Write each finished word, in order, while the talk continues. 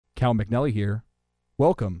Cal McNelly here.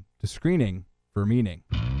 Welcome to Screening for Meaning.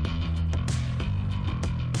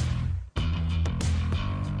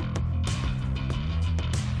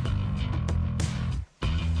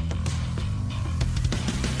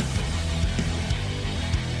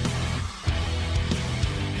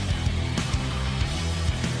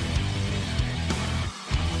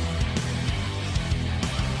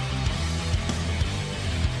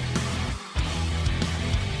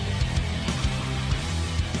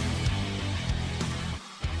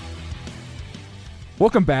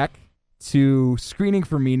 Welcome back to Screening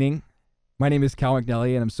for Meaning. My name is Cal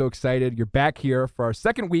McNelly, and I'm so excited you're back here for our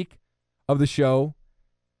second week of the show.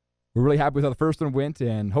 We're really happy with how the first one went,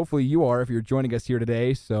 and hopefully you are if you're joining us here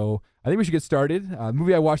today. So I think we should get started. The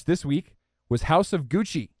movie I watched this week was House of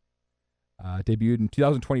Gucci. Debuted in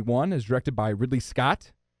 2021, is directed by Ridley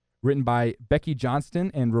Scott, written by Becky Johnston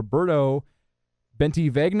and Roberto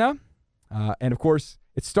Bentivegna. And of course,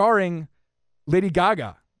 it's starring Lady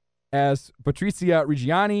Gaga as Patrizia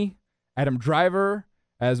Reggiani, Adam Driver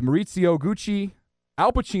as Maurizio Gucci,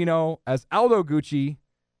 Al Pacino as Aldo Gucci,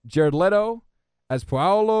 Jared Leto as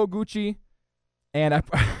Paolo Gucci, and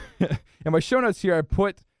in my show notes here I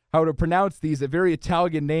put how to pronounce these very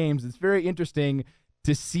Italian names. It's very interesting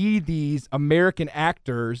to see these American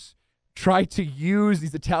actors try to use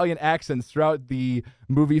these Italian accents throughout the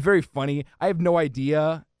movie. Very funny. I have no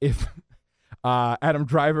idea if Adam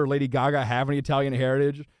Driver, Lady Gaga have any Italian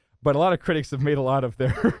heritage, but a lot of critics have made a lot of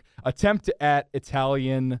their attempt at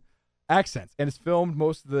Italian accents. And it's filmed,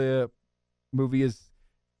 most of the movie is,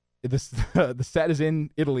 the set is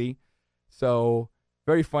in Italy. So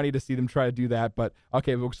very funny to see them try to do that. But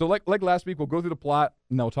okay, so like last week, we'll go through the plot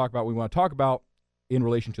and then we'll talk about what we want to talk about in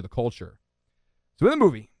relation to the culture. So in the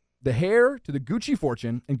movie, the heir to the Gucci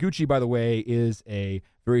fortune, and Gucci, by the way, is a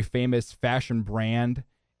very famous fashion brand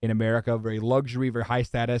in America, very luxury, very high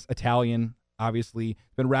status, Italian, obviously,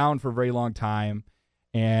 been around for a very long time,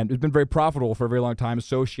 and it's been very profitable for a very long time,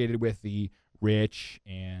 associated with the rich,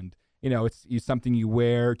 and, you know, it's something you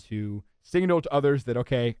wear to signal to others that,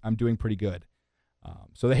 okay, I'm doing pretty good.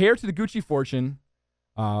 So the heir to the Gucci fortune,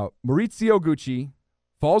 Maurizio Gucci,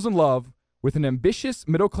 falls in love with an ambitious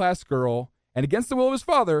middle-class girl, and against the will of his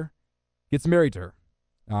father, gets married to her.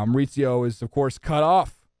 Maurizio is, of course, cut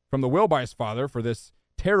off from the will by his father for this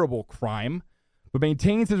terrible crime, but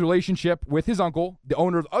maintains his relationship with his uncle, the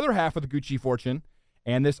owner of the other half of the Gucci fortune,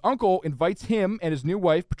 and this uncle invites him and his new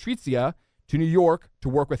wife, Patrizia, to New York to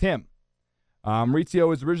work with him.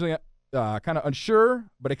 Maurizio is originally kind of unsure,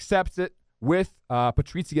 but accepts it with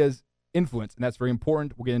Patrizia's influence, and that's very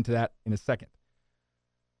important. We'll get into that in a second.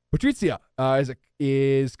 Patrizia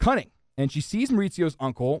is cunning, and she sees Maurizio's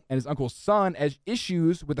uncle and his uncle's son as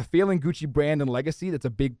issues with the failing Gucci brand and legacy. That's a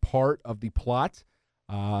big part of the plot.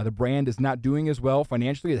 The brand is not doing as well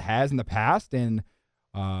financially as it has in the past, and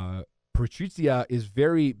Patrizia is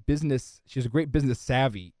she has a great business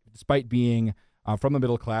savvy, despite being from the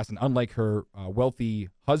middle class and unlike her wealthy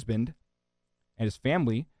husband and his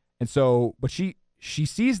family. And so, but she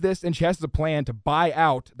sees this and she has a plan to buy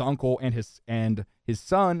out the uncle and his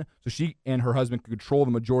son, so she and her husband can control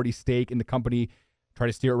the majority stake in the company, try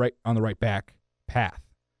to steer it right on the right back path.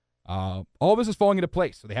 All of this is falling into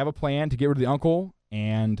place. So they have a plan to get rid of the uncle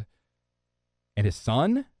and his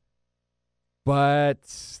son, but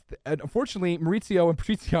unfortunately, Maurizio and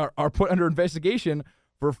Patrizia are put under investigation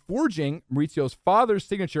for forging Maurizio's father's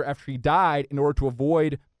signature after he died in order to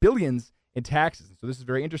avoid billions in taxes. So this is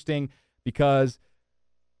very interesting because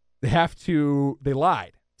they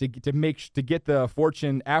lied to get the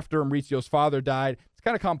fortune after Maurizio's father died. It's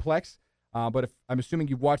kind of complex, but if I'm assuming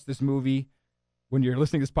you've watched this movie when you're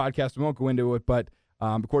listening to this podcast, we won't go into it, but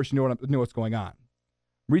of course you know what's going on.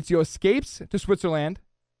 Maurizio escapes to Switzerland,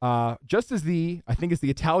 just as I think it's the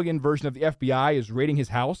Italian version of the FBI is raiding his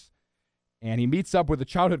house, and he meets up with a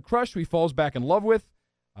childhood crush who he falls back in love with.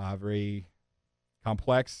 Very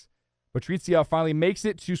complex. Patrizia finally makes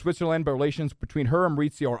it to Switzerland, but relations between her and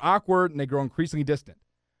Maurizio are awkward, and they grow increasingly distant.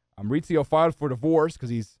 Maurizio filed for divorce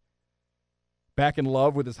because he's back in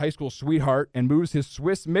love with his high school sweetheart and moves his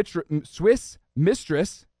Swiss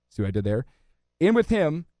mistress, see what I did there, in with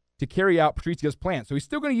him to carry out Patrizia's plan. So he's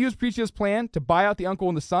still going to use Patrizia's plan to buy out the uncle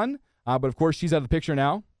and the son, but of course she's out of the picture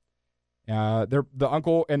now. The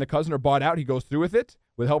uncle and the cousin are bought out. He goes through with it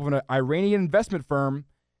with the help of an Iranian investment firm,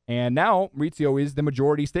 and now Maurizio is the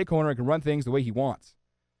majority stakeholder and can run things the way he wants.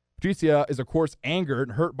 Patrizia is, of course, angered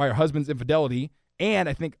and hurt by her husband's infidelity, and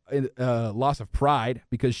I think loss of pride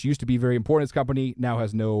because she used to be very important in this company, now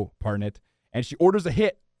has no part in it, and she orders a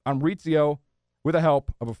hit on Maurizio with the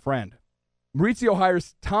help of a friend. Maurizio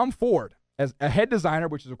hires Tom Ford as a head designer,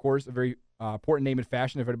 which is, of course, a very important name in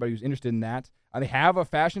fashion, if anybody who's interested in that. They have a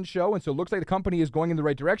fashion show, and so it looks like the company is going in the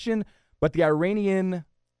right direction, but the Iranian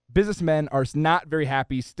businessmen are not very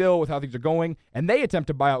happy still with how things are going, and they attempt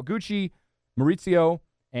to buy out Gucci, Maurizio,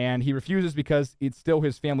 and he refuses because it's still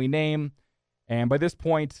his family name. And by this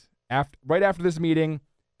point, right after this meeting,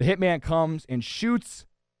 the hitman comes and shoots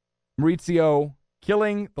Maurizio,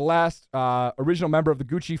 killing the last original member of the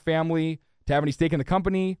Gucci family to have any stake in the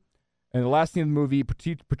company. And the last scene of the movie,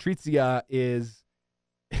 Patrizia is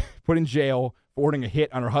put in jail for ordering a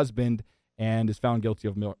hit on her husband and is found guilty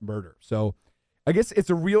of murder. So I guess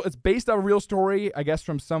it's based on a real story. I guess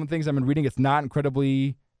from some things I've been reading, it's not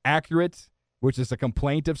incredibly accurate, which is a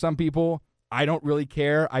complaint of some people. I don't really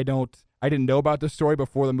care. I didn't know about this story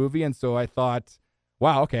before the movie, and so I thought,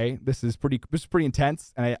 wow, okay, this is pretty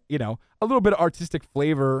intense. And a little bit of artistic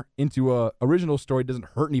flavor into a original story doesn't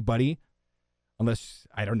hurt anybody, unless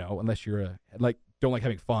you're don't like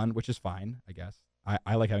having fun, which is fine, I guess.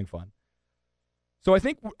 I like having fun. So I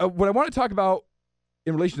think what I want to talk about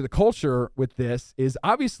in relation to the culture with this is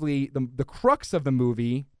obviously the crux of the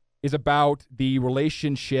movie is about the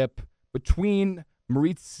relationship between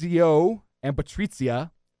Maurizio and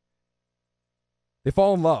Patrizia. They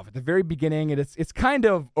fall in love at the very beginning, and it's kind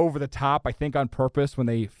of over the top, I think, on purpose when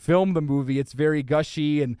they film the movie. It's very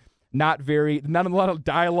gushy and not a lot of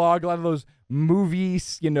dialogue, a lot of those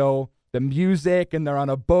movies, the music, and they're on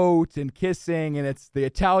a boat and kissing, and it's the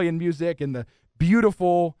Italian music and the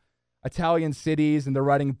beautiful Italian cities, and they're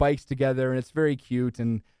riding bikes together, and it's very cute,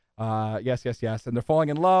 and yes, and they're falling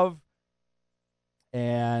in love.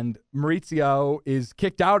 And Maurizio is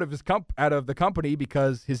kicked out of the company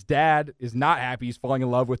because his dad is not happy. He's falling in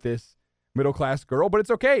love with this middle class girl, but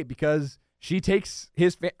it's okay because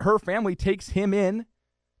her family takes him in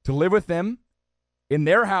to live with them in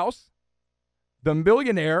their house. The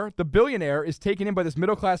billionaire is taken in by this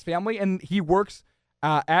middle class family, and he works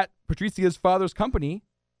at Patrizia's father's company,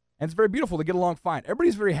 and it's very beautiful. They get along fine.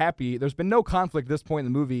 Everybody's very happy. There's been no conflict at this point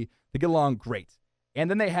in the movie. They get along great. And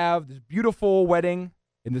then they have this beautiful wedding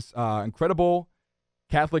in this incredible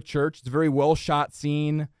Catholic church. It's a very well shot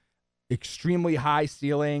scene, extremely high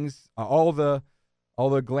ceilings, all the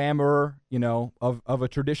glamour, of a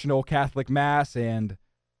traditional Catholic mass and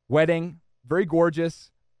wedding. Very gorgeous,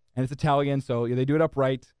 and it's Italian, so they do it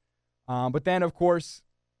upright. But then, of course,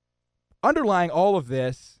 underlying all of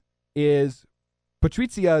this is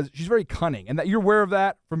Patrizia. She's very cunning, and that you're aware of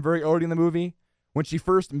that from very early in the movie. When she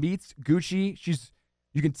first meets Gucci,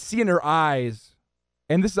 you can see in her eyes,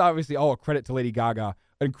 and this is obviously all a credit to Lady Gaga,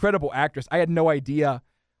 an incredible actress. I had no idea.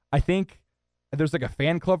 I think there's like a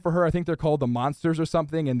fan club for her. I think they're called the Monsters or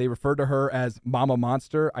something, and they refer to her as Mama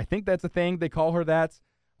Monster. I think that's a thing. They call her that.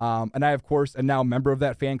 And I, of course, am now a member of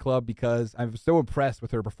that fan club because I'm so impressed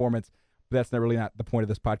with her performance. But that's really not the point of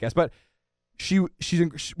this podcast. But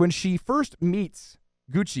when she first meets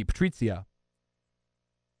Gucci, Patrizia,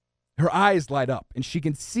 her eyes light up, and she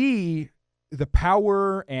can see the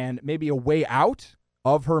power and maybe a way out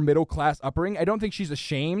of her middle-class upbringing. I don't think she's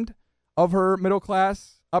ashamed of her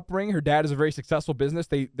middle-class upbringing. Her dad is a very successful business.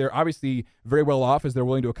 They're obviously very well off as they're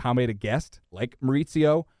willing to accommodate a guest like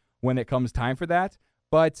Maurizio when it comes time for that.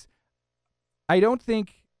 But I don't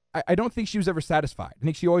think she was ever satisfied. I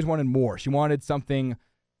think she always wanted more. She wanted something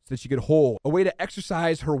so that she could hold, a way to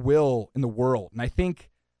exercise her will in the world. And I think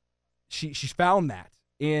she's found that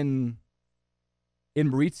in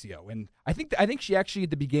Maurizio, and I think she actually at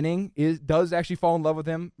the beginning does actually fall in love with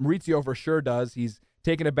him. Maurizio for sure does. He's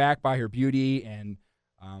taken aback by her beauty and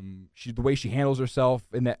the way she handles herself.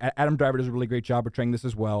 And Adam Driver does a really great job portraying this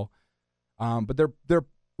as well. But their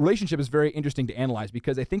relationship is very interesting to analyze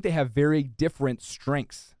because I think they have very different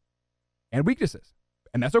strengths and weaknesses,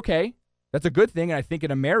 and that's okay. That's a good thing. And I think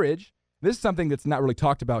in a marriage, this is something that's not really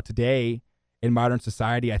talked about today in modern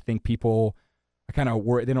society. I think people kind of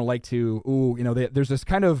worry, they don't like to, there's this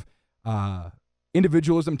kind of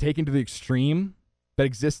individualism taken to the extreme that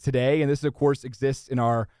exists today. And this, of course, exists in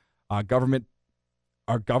our government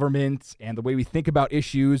and the way we think about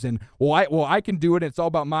issues. And, I can do it. And it's all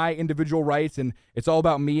about my individual rights, and it's all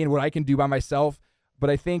about me and what I can do by myself. But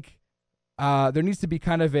I think there needs to be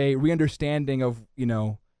kind of a re-understanding of,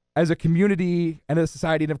 as a community and as a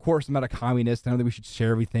society. And, of course, I'm not a communist. I don't think we should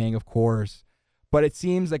share everything, of course. But it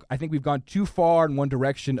seems like I think we've gone too far in one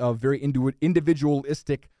direction of very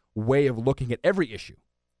individualistic way of looking at every issue,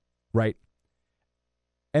 right?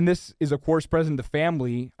 And this is, of course, present in the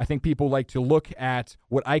family. I think people like to look at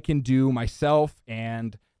what I can do myself,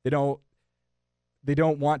 and they don't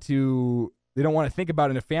want to think about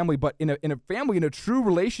it in a family. But in a family, in a true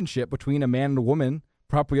relationship between a man and a woman,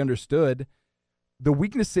 properly understood, the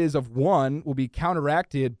weaknesses of one will be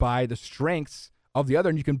counteracted by the strengths of the other,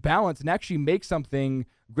 and you can balance and actually make something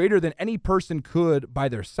greater than any person could by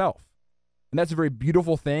theirself. And that's a very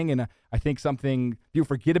beautiful thing, and I think something people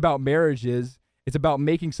forget about marriage is it's about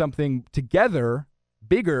making something together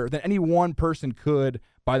bigger than any one person could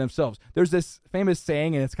by themselves. There's this famous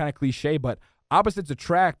saying, and it's kind of cliche, but opposites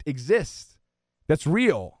attract exists. That's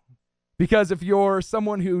real. Because if you're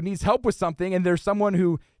someone who needs help with something and there's someone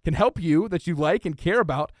who can help you that you like and care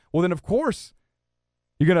about, well, then of course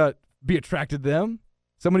you're going to be attracted to them.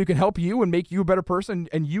 Someone who can help you and make you a better person,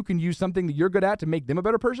 and you can use something that you're good at to make them a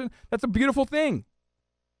better person. That's a beautiful thing.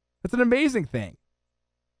 That's an amazing thing.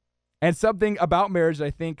 And something about marriage that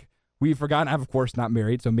I think we've forgotten. I'm, of course, not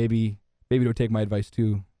married, so maybe don't take my advice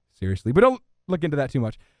too seriously. But don't look into that too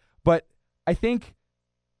much. But I think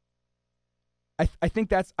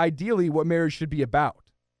that's ideally what marriage should be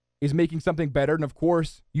about, is making something better, and of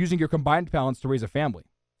course, using your combined talents to raise a family.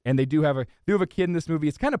 And they do have a kid in this movie.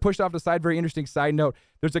 It's kind of pushed off the side. Very interesting side note.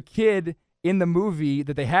 There's a kid in the movie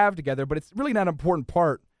that they have together, but it's really not an important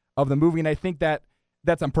part of the movie. And I think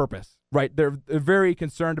that's on purpose, right? They're very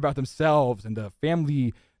concerned about themselves and the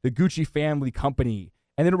family, the Gucci family company,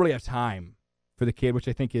 and they don't really have time for the kid, which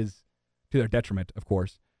I think is to their detriment, of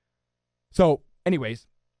course. So, anyways,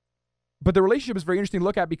 but the relationship is very interesting to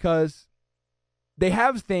look at because they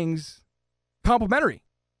have things complementary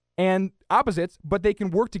and opposites, but they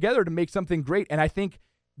can work together to make something great. And I think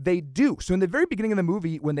they do. So in the very beginning of the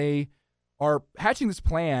movie, when they are hatching this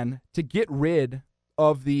plan to get rid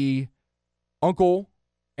of the uncle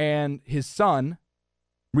and his son,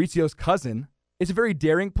 Maurizio's cousin, it's a very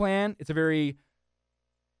daring plan. It's a very,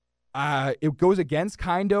 it goes against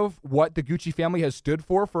kind of what the Gucci family has stood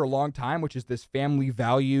for a long time, which is this family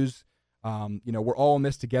values. We're all in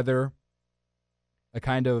this together. A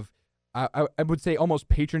kind of, I would say almost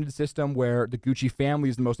patronage system where the Gucci family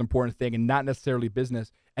is the most important thing and not necessarily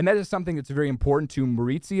business. And that is something that's very important to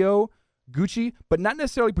Maurizio Gucci, but not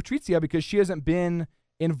necessarily Patrizia, because she hasn't been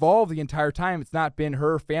involved the entire time. It's not been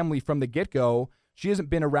her family from the get-go. She hasn't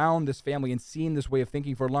been around this family and seen this way of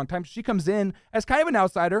thinking for a long time. She comes in as kind of an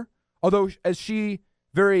outsider, although as she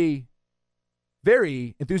very,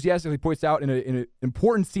 very enthusiastically points out in an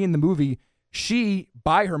important scene in the movie, she,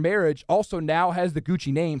 by her marriage, also now has the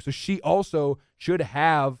Gucci name, so she also should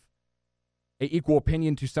have an equal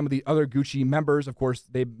opinion to some of the other Gucci members. Of course,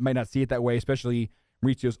 they might not see it that way, especially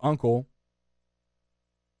Maurizio's uncle.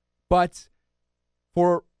 But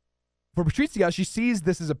for Patrizia, she sees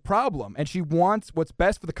this as a problem, and she wants what's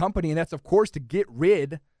best for the company, and that's, of course, to get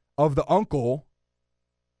rid of the uncle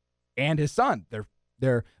and his son. The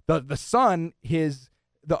son,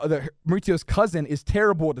 the Maurizio's cousin, is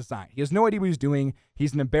terrible at design. He has no idea what he's doing.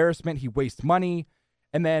 He's an embarrassment. He wastes money.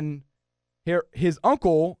 And then his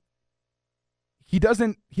uncle, he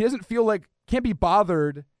doesn't feel like, can't be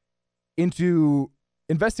bothered into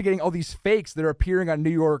investigating all these fakes that are appearing on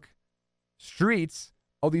New York streets,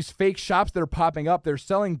 all these fake shops that are popping up. They're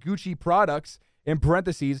selling Gucci products in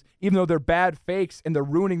parentheses, even though they're bad fakes, and they're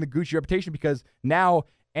ruining the Gucci reputation, because now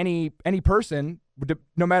any person,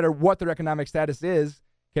 no matter what their economic status is,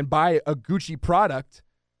 can buy a Gucci product.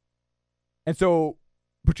 And so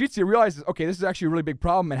Patrizia realizes, okay, this is actually a really big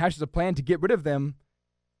problem, and hatches a plan to get rid of them.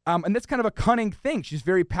 And that's kind of a cunning thing. She's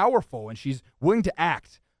very powerful, and she's willing to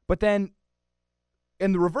act. But then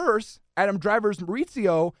in the reverse, Adam Driver's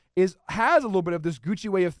Maurizio has a little bit of this Gucci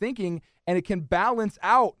way of thinking, and it can balance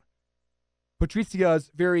out Patrizia's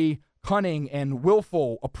very cunning and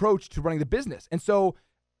willful approach to running the business. And so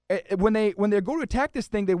when they go to attack this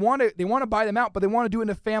thing, they want to buy them out, but they want to do it in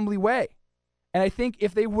a family way. And I think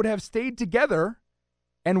if they would have stayed together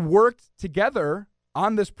and worked together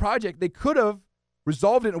on this project, they could have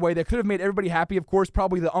resolved it in a way that could have made everybody happy. Of course,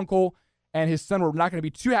 probably the uncle and his son were not going to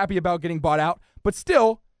be too happy about getting bought out, but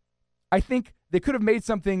still, I think they could have made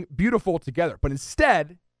something beautiful together. But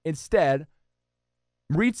instead,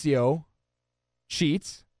 Maurizio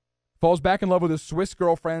cheats, falls back in love with his Swiss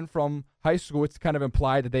girlfriend from high school. It's kind of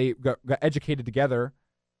implied that they got educated together.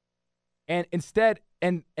 And instead,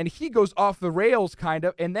 and he goes off the rails kind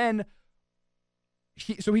of, and then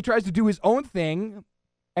he tries to do his own thing,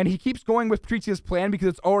 and he keeps going with Patrizia's plan because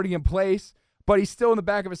it's already in place, but he's still in the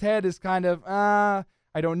back of his head is kind of, I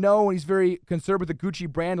don't know, and he's very concerned with the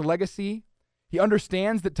Gucci brand legacy. He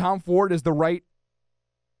understands that Tom Ford is the right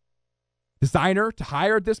designer to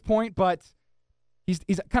hire at this point, but he's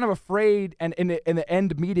kind of afraid, and in the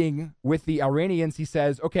end meeting with the Iranians, he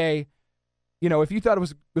says, okay, if you thought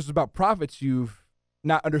this was about profits, you've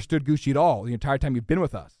not understood Gucci at all the entire time you've been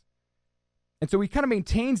with us. And so he kind of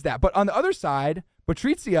maintains that. But on the other side,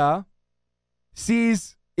 Patrizia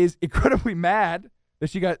sees is incredibly mad that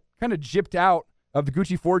she got kind of gypped out of the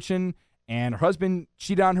Gucci fortune, and her husband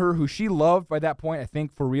cheated on her, who she loved by that point, I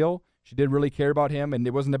think, for real. She did really care about him, and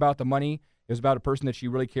it wasn't about the money. It was about a person that she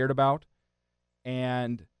really cared about.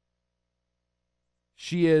 And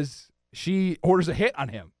she orders a hit on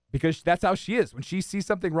him because that's how she is. When she sees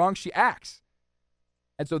something wrong, she acts.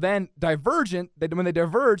 And so then when they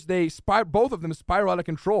diverge, both of them spiral out of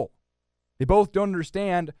control. They both don't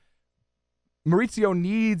understand. Maurizio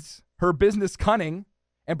needs her business cunning,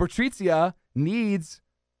 and Patrizia needs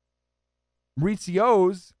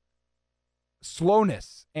Maurizio's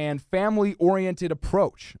slowness and family-oriented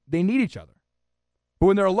approach. They need each other. But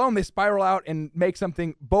when they're alone, they spiral out and make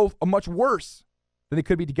something both much worse than they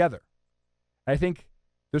could be together. And I think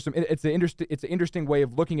it's an interesting way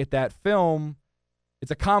of looking at that film.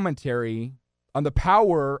 It's a commentary on the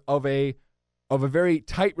power of a very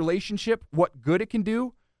tight relationship, what good it can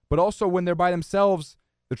do, but also when they're by themselves,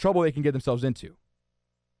 the trouble they can get themselves into.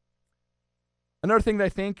 Another thing that I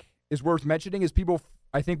think is worth mentioning is people,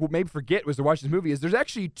 I think, will maybe forget was to watch this movie is there's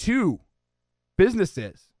actually two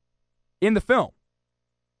businesses in the film.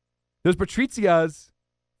 There's Patrizia's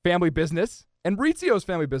family business and Maurizio's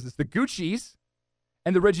family business, the Gucci's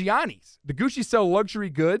and the Reggianis. The Gucci's sell luxury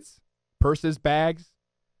goods, purses, bags.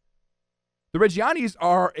 The Reggianis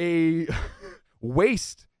are a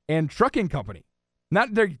waste and trucking company.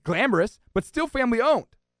 Not they're glamorous, but still family owned.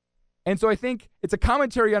 And so I think it's a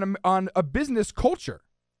commentary on a business culture.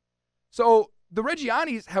 So the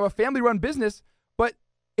Reggianis have a family-run business, but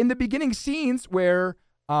in the beginning scenes where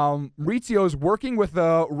Maurizio is working with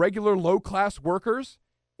the regular low-class workers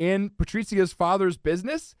in Patrizia's father's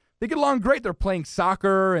business, they get along great. They're playing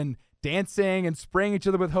soccer and dancing and spraying each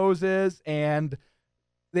other with hoses, and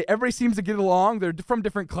everybody seems to get along. They're from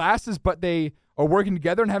different classes, but they are working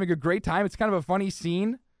together and having a great time. It's kind of a funny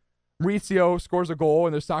scene. Maurizio scores a goal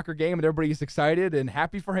in their soccer game, and everybody's excited and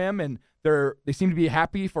happy for him, and they seem to be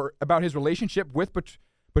happy about his relationship with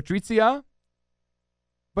Patrizia.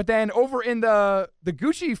 But then over in the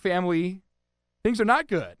Gucci family, things are not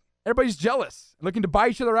good. Everybody's jealous, looking to buy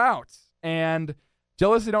each other out, and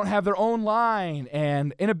jealous they don't have their own line,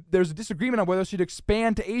 and there's a disagreement on whether they should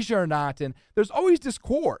expand to Asia or not, and there's always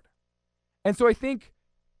discord. And so I think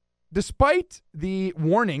despite the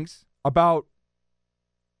warnings about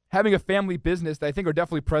having a family business that I think are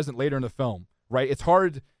definitely present later in the film, right? It's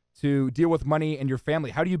hard to deal with money and your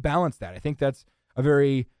family. How do you balance that? I think that's a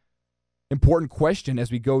very important question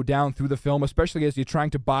as we go down through the film, especially as you're trying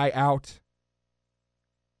to buy out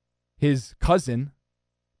his cousin,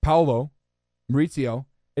 Paolo, Maurizio.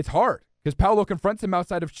 It's hard because Paolo confronts him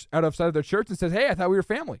outside of their church and says, "Hey, I thought we were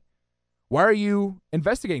family. Why are you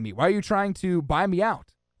investigating me? Why are you trying to buy me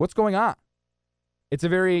out? What's going on?" It's a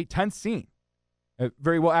very tense scene.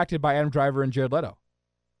 Very well acted by Adam Driver and Jared Leto.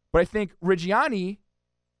 But I think Reggiani,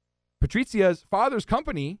 Patrizia's father's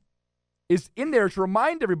company, is in there to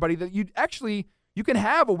remind everybody that you can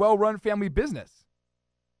have a well-run family business.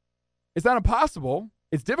 It's not impossible.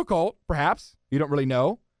 It's difficult, perhaps. You don't really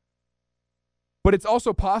know. But it's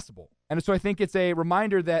also possible. And so I think it's a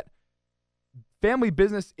reminder that family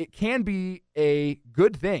business, it can be a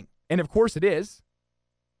good thing. And of course it is.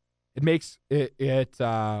 It makes it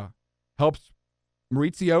helps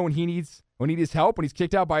Maurizio when he needs help, when he's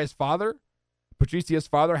kicked out by his father. Patrizia's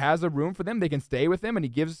father has a room for them. They can stay with him, and he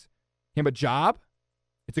gives him a job.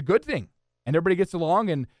 It's a good thing, and everybody gets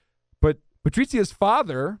along. But Patrizia's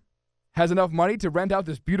father has enough money to rent out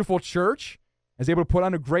this beautiful church, is able to put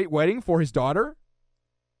on a great wedding for his daughter.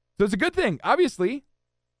 So it's a good thing, obviously,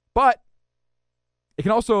 but it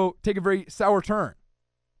can also take a very sour turn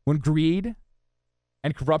when greed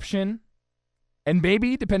and corruption, and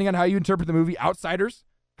maybe, depending on how you interpret the movie, outsiders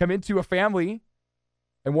come into a family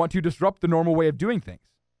and want to disrupt the normal way of doing things.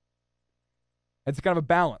 It's kind of a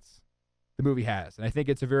balance the movie has. And I think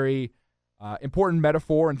it's a very important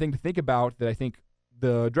metaphor and thing to think about that I think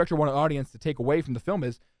the director wanted the audience to take away from the film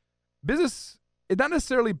is business, it's not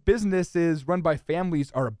necessarily businesses run by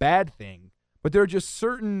families are a bad thing, but there are just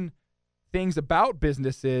certain things about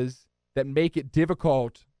businesses that make it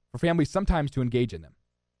difficult for families sometimes to engage in them.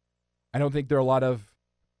 I don't think there are a lot of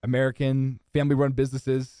American family-run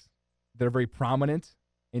businesses that are very prominent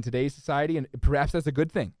in today's society, and perhaps that's a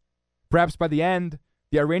good thing. Perhaps by the end,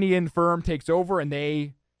 the Iranian firm takes over and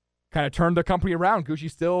they kind of turn the company around.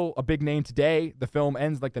 Gucci's still a big name today. The film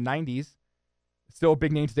ends like the 90s. It's still a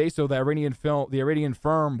big name today, so the Iranian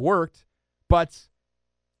firm worked, but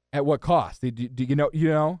at what cost? Do you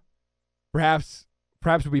know? Perhaps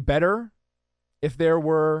it would be better if there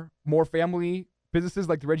were more family businesses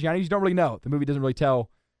like the Reggianis. You don't really know. The movie doesn't really tell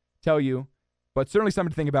you, but certainly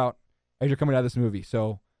something to think about as you're coming out of this movie.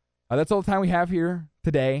 So That's all the time we have here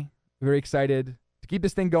today. Very excited to keep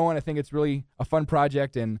this thing going. I think it's really a fun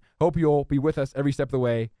project and hope you'll be with us every step of the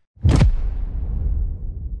way.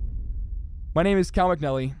 My name is Cal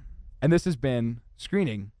McNelly, and this has been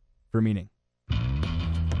Screening for Meaning.